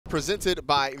presented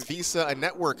by Visa, a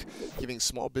network giving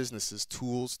small businesses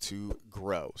tools to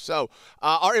grow. So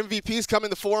our MVPs come in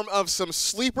the form of some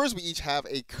sleepers. We each have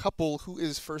a couple. Who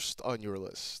is first on your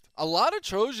list? A lot of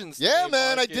Trojans. Yeah, today,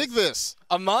 man, Marcus. I dig this.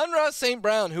 Amon-Ra St.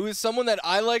 Brown, who is someone that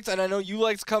I liked, and I know you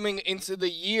liked coming into the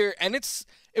year, and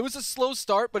it was a slow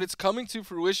start, but it's coming to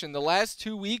fruition. The last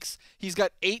 2 weeks, he's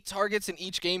got 8 targets in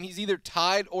each game. He's either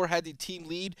tied or had the team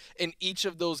lead in each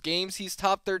of those games. He's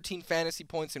top 13 fantasy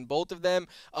points in both of them.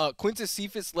 Quintus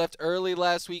Cephas left early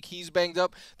last week. He's banged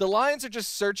up. The Lions are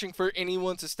just searching for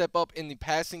anyone to step up in the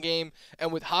passing game,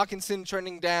 and with Hawkinson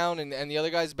trending down and the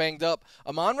other guys banged up,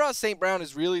 Amon-Ra St. Brown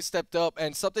has really stepped up,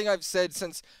 and something I've said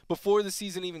since before the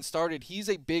season even started, he's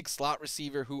a big slot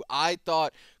receiver who I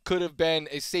thought could have been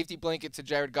a safety blanket to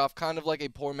Jared Goff, kind of like a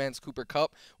poor man's Cooper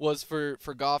Kupp was for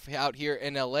Goff out here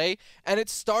in LA. And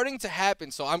it's starting to happen.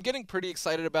 So I'm getting pretty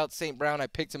excited about St. Brown. I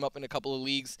picked him up in a couple of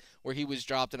leagues where he was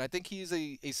dropped, and I think he's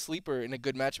a sleeper in a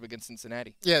good matchup against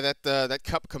Cincinnati. Yeah, that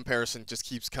Kupp comparison just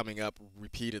keeps coming up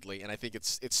repeatedly, and I think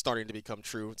it's starting to become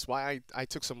true. It's why I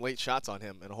took some late shots on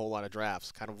him in a whole lot of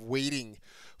drafts, kind of waiting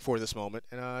for this moment,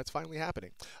 and it's finally happening.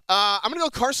 I'm going to go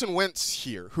Carson Wentz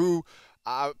here, who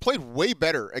played way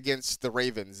better against the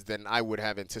Ravens than I would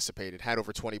have anticipated. Had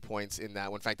over 20 points in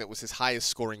that one. In fact, that was his highest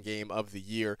scoring game of the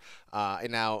year.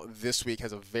 And now this week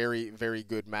has a very, very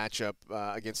good matchup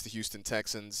against the Houston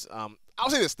Texans. I'll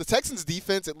say this. The Texans'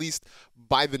 defense, at least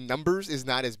by the numbers, is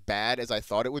not as bad as I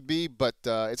thought it would be, but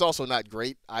it's also not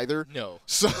great either. No.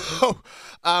 So,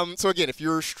 so again, if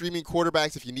you're streaming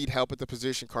quarterbacks, if you need help at the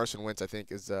position, Carson Wentz, I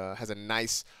think, has a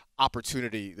nice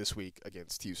opportunity this week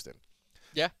against Houston.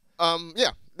 Yeah.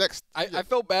 Next. I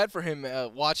felt bad for him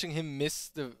watching him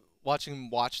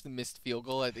watch the missed field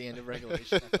goal at the end of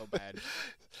regulation. I felt bad.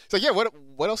 So yeah,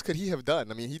 what else could he have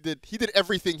done? I mean, he did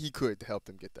everything he could to help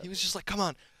them get that. He was just like, come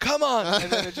on,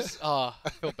 and then it just I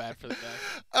felt bad for the guy.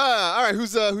 All right,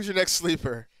 who's your next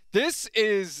sleeper? This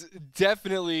is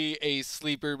definitely a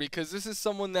sleeper because this is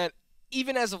someone that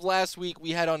even as of last week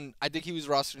we had on. I think he was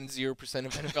rostered in 0%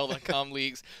 of NFL.com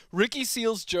leagues. Ricky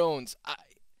Seals-Jones.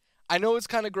 I know it's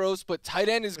kind of gross, but tight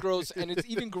end is gross, and it's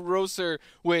even grosser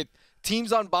with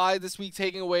teams on bye this week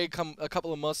taking away a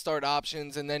couple of must-start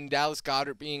options, and then Dallas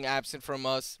Goedert being absent from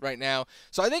us right now.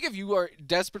 So I think if you are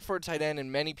desperate for a tight end,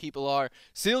 and many people are,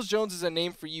 Seals-Jones is a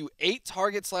name for you. 8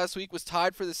 targets last week, was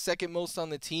tied for the second most on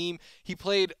the team. He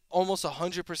played almost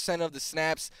 100% of the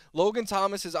snaps. Logan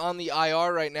Thomas is on the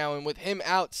IR right now, and with him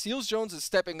out, Seals-Jones is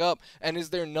stepping up and is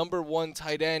their #1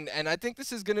 tight end. And I think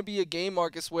this is going to be a game,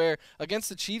 Marcus, where against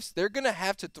the Chiefs, they're going to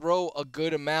have to throw a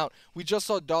good amount. We just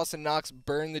saw Dawson Knox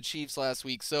burn the Chiefs last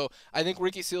week, so I think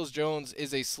Ricky Seals-Jones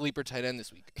is a sleeper tight end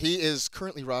this week. He is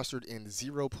currently rostered in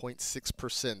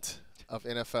 0.6% of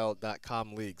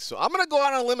NFL.com leagues. So I'm going to go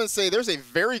out on a limb and say there's a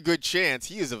very good chance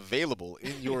he is available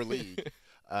in your league.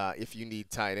 If you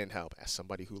need tight end help. As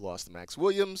somebody who lost Max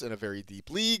Williams in a very deep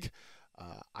league,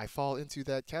 I fall into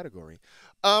that category.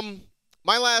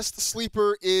 My last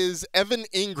sleeper is Evan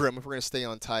Ingram, if we're going to stay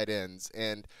on tight ends.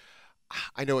 And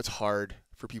I know it's hard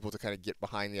for people to kind of get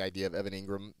behind the idea of Evan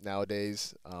Ingram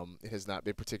nowadays. It has not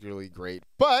been particularly great.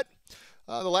 But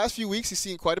the last few weeks, he's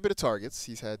seen quite a bit of targets.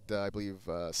 He's had, I believe,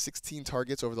 16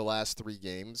 targets over the last 3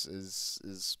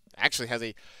 games. Actually has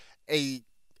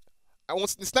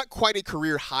it's not quite a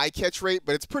career high catch rate,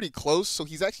 but it's pretty close. So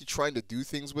he's actually trying to do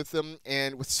things with them,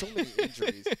 and with so many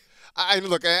injuries.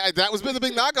 That was been the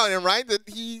big knock on him, right? That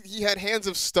he had hands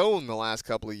of stone the last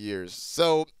couple of years.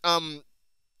 So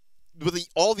with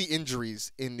all the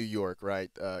injuries in New York,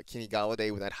 right? Kenny Golladay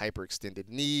with that hyperextended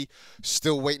knee.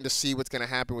 Still waiting to see what's going to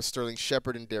happen with Sterling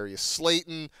Shepard and Darius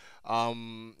Slayton.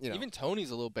 Even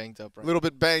Tony's a little banged up, right? A little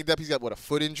bit banged up. He's got, a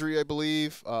foot injury, I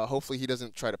believe. Hopefully he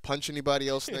doesn't try to punch anybody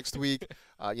else next week.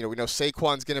 We know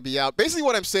Saquon's going to be out. Basically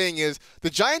what I'm saying is the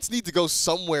Giants need to go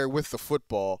somewhere with the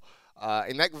football.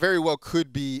 And that very well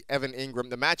could be Evan Ingram.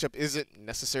 The matchup isn't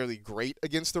necessarily great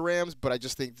against the Rams, but I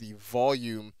just think the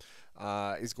volume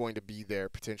is going to be there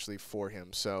potentially for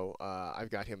him. So I've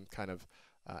got him kind of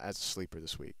as a sleeper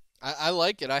this week. I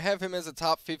like it. I have him as a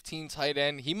top 15 tight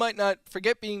end. He might not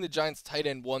forget being the Giants' tight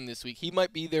end 1 this week. He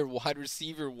might be their wide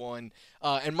receiver 1.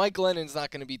 And Mike Glennon's not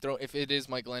going to be throwing. If it is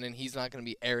Mike Glennon, he's not going to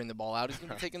be airing the ball out. He's going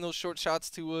to be taking those short shots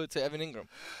to Evan Ingram.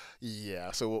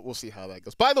 Yeah, so we'll see how that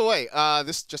goes. By the way,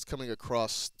 this just coming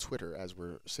across Twitter as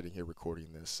we're sitting here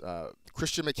recording this.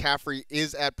 Christian McCaffrey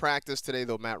is at practice today,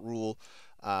 though Matt Rule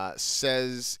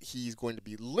says he's going to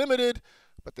be limited,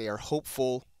 but they are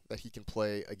hopeful that he can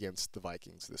play against the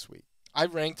Vikings this week. I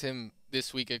ranked him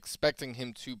this week, expecting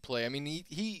him to play. I mean,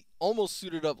 he almost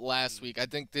suited up last week. I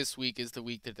think this week is the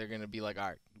week that they're going to be like, all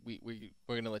right, we're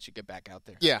gonna let you get back out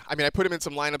there. Yeah, I mean, I put him in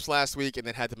some lineups last week and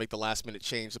then had to make the last-minute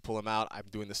change to pull him out. I'm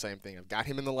doing the same thing. I've got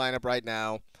him in the lineup right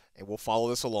now, and we'll follow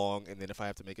this along. And then if I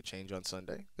have to make a change on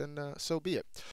Sunday, then so be it.